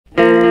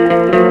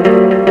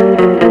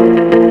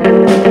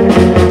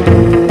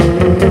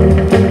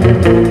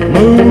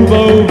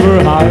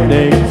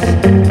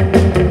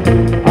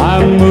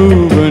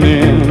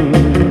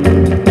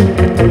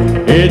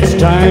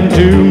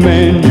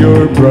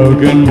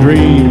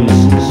dreams,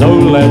 so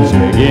let's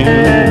begin.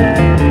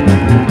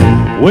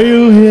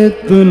 We'll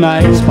hit the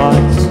night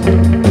spots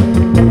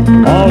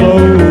all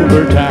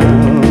over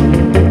town.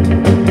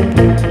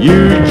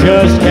 You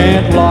just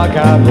can't lock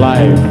out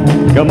life.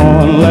 Come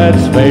on,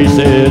 let's face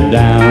it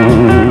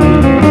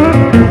down.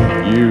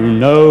 You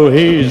know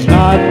he's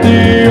not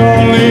the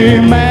only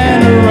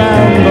man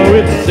around, though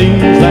it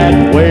seems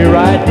that way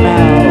right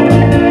now.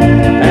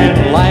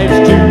 And life's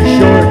too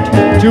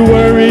short to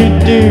worry,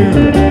 dear.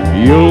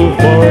 You'll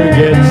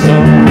forget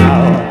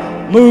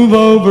somehow. Move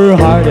over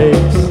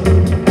heartaches,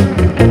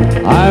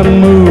 I'm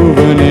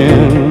moving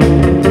in.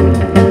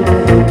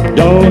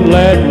 Don't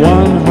let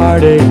one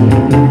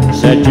heartache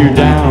set you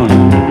down,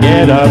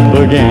 get up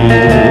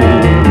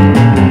again.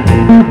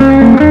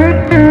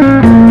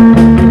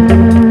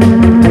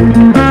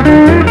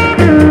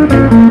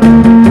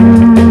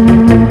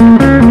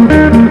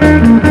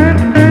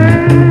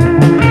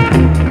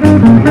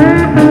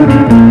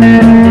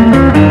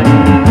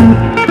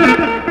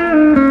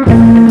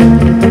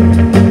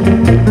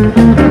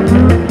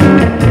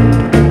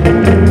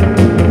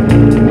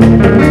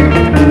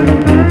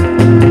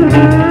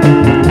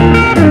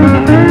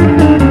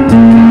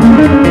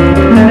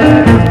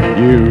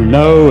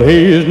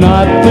 He's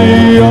not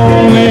the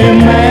only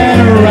man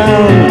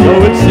around,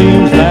 though it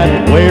seems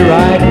that way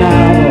right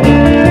now.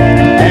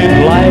 And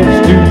life's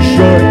too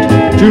short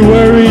to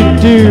worry,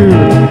 dear.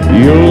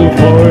 You'll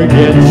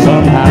forget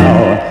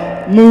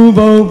somehow. Move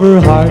over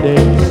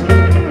heartaches,